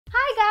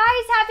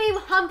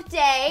Happy Hump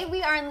Day.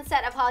 We are on the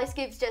set of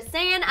Hollyscoop's Just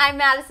Saying. I'm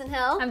Madison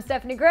Hill. I'm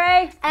Stephanie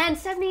Gray. And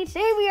Stephanie,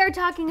 today we are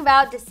talking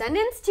about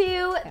Descendants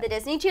 2, the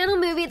Disney Channel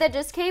movie that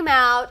just came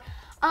out.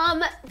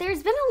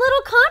 There's been a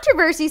little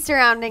controversy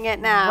surrounding it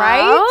now.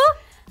 Right?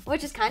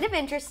 Which is kind of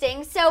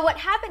interesting. So what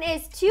happened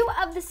is two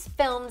of this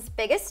film's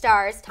biggest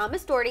stars,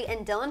 Thomas Doherty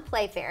and Dylan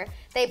Playfair,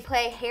 they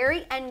play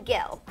Harry and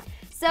Gil.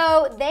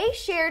 So they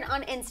shared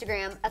on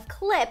Instagram a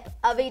clip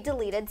of a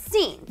deleted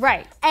scene.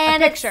 Right.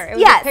 And a picture. It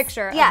was a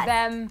picture of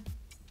them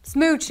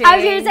smooching. I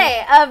was going to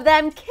say, of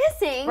them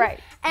kissing. Right.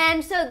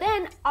 And so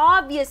then,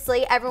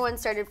 obviously, everyone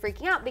started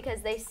freaking out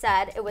because they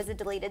said it was a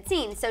deleted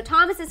scene. So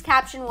Thomas's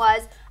caption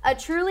was, "A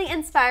truly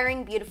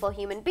inspiring, beautiful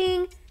human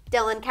being."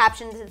 Dylan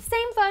captioned the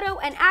same photo,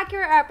 "An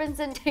accurate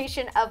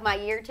representation of my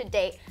year to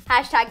date.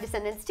 Hashtag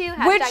Descendants 2,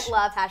 hashtag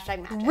love,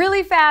 hashtag magic."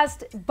 Really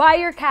fast, by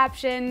your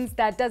captions,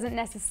 that doesn't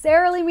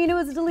necessarily mean it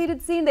was a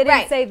deleted scene. They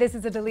didn't say this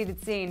is a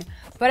deleted scene,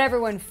 but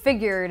everyone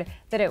figured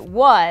that it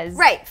was.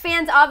 Right.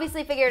 Fans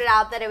obviously figured it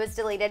out that it was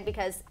deleted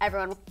because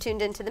everyone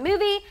tuned into the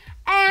movie.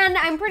 And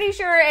I'm pretty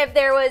sure if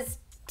there was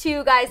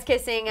two guys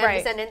kissing on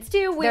Descendants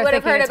 2, we would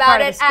have heard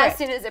about it as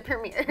soon as it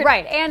premiered.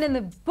 Right, and in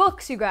the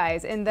books, you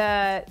guys, in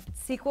the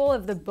sequel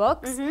of the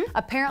books,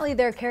 apparently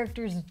their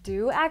characters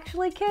do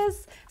actually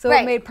kiss, so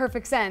it made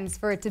perfect sense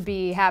for it to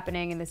be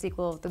happening in the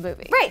sequel of the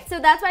movie. Right, so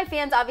that's why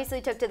fans obviously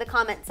took to the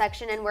comment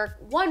section and were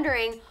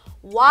wondering,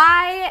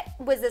 why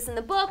was this in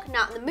the book,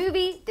 not in the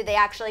movie? Did they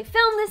actually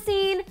film the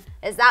scene?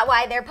 Is that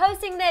why they're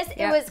posting this?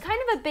 It was kind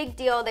of a big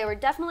deal. They were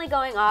definitely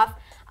going off.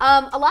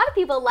 A lot of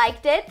people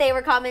liked it. They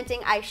were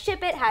commenting, "I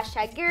ship it,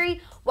 hashtag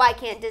Gary. Why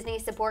can't Disney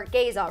support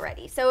gays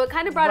already?" So it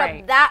kind of brought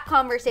up that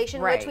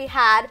conversation, which we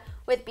had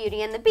with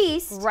Beauty and the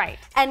Beast. Right.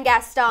 And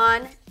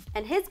Gaston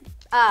and his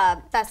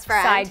best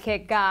friend.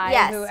 Sidekick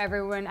guy who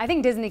everyone, I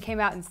think Disney came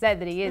out and said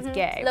that he is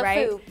gay,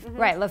 right?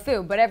 Right,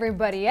 LeFou. But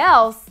everybody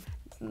else,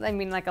 I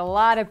mean, like a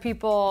lot of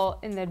people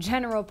in the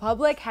general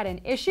public had an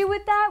issue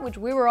with that, which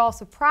we were all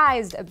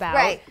surprised about.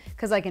 Right.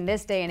 Because like in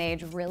this day and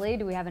age, really,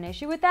 do we have an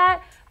issue with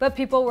that? But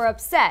people were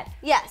upset.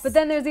 Yes. But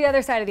then there's the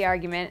other side of the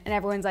argument, and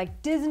everyone's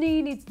like,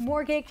 Disney needs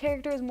more gay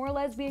characters, more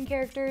lesbian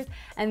characters.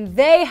 And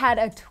they had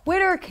a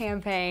Twitter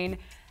campaign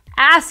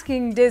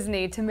asking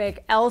Disney to make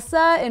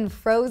Elsa in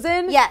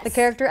Frozen, the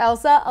character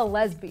Elsa, a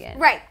lesbian.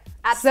 Right.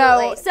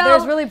 Absolutely. So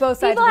there's really both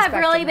sides of the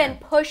spectrum. People have really been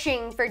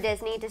pushing for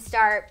Disney to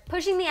start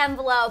pushing the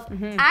envelope,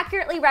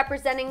 accurately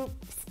representing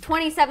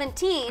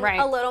 2017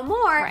 a little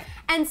more.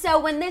 And so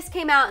when this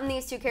came out in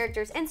these two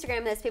characters'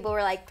 Instagram, people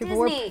were like,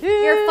 Disney,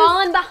 you're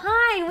falling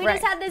behind. We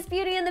just had this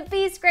Beauty and the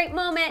Beast great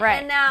moment,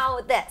 and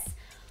now this.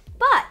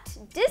 But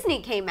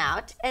Disney came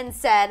out and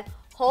said,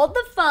 hold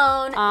the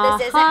phone,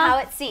 this isn't how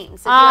it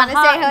seems. So do you want to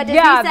say how Disney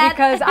said? Yeah,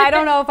 because I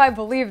don't know if I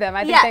believe them.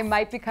 I think they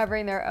might be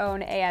covering their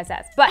own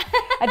ASS. But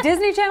a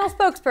Disney Channel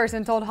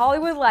spokesperson told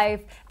Hollywood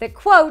Life that,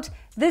 quote,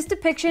 "This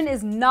depiction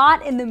is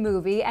not in the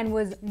movie and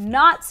was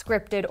not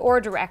scripted or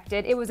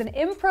directed. It was an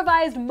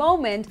improvised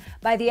moment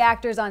by the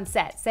actors on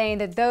set," saying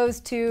that those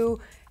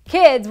two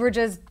kids were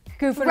just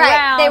goofing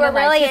around. They were and,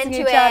 really kissing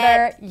into each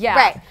other. Yeah.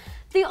 Right.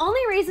 The only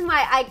reason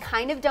why I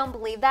kind of don't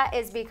believe that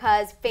is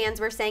because fans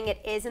were saying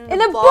it is in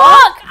the book.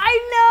 I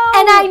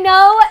know. And I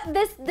know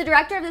the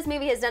director of this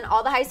movie has done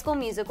all the High School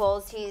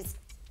Musicals. He's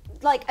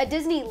like a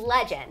Disney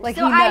legend. Like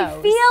so I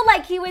feel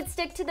like he would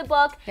stick to the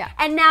book. Yeah.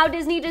 And now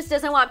Disney just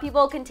doesn't want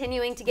people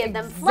continuing to give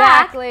them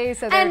flack. Exactly.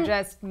 So they're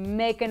just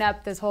making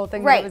up this whole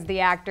thing that it was the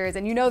actors.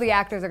 And you know the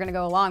actors are going to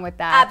go along with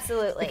that.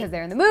 Absolutely. Because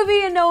they're in the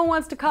movie and no one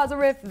wants to cause a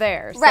rift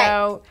there.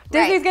 So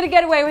Disney's going to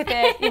get away with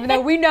it, even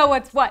though we know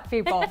what's what,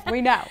 people.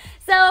 We know.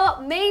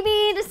 So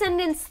maybe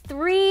Descendants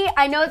 3,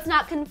 I know it's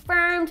not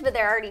confirmed, but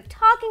they're already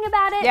talking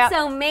about it.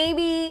 So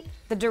maybe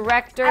the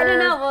director, I don't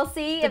know, we'll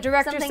see. The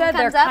director said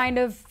they're kind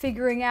of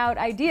figuring out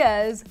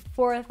ideas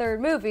for a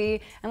third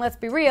movie. And let's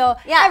be real,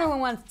 everyone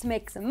wants to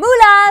make some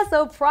moolah,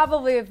 so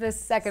probably if this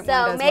second one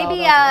does well, so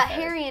maybe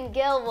Harry and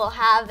Gil will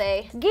have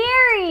a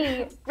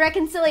Gary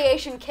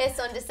reconciliation kiss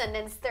on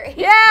Descendants 3.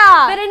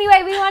 Yeah! But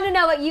anyway, we want to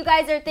know what you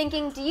guys are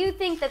thinking. Do you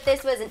think that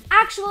this was an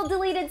actual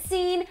deleted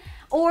scene?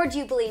 Or do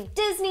you believe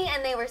Disney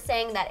and they were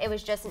saying that it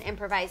was just an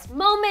improvised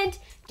moment?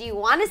 Do you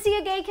want to see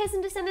a gay kiss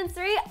in Descendants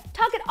 3?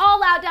 Talk it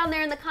all out down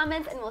there in the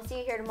comments, and we'll see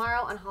you here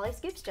tomorrow on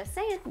Hollyscoop's Just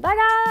Saying. Bye,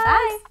 guys.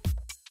 Bye.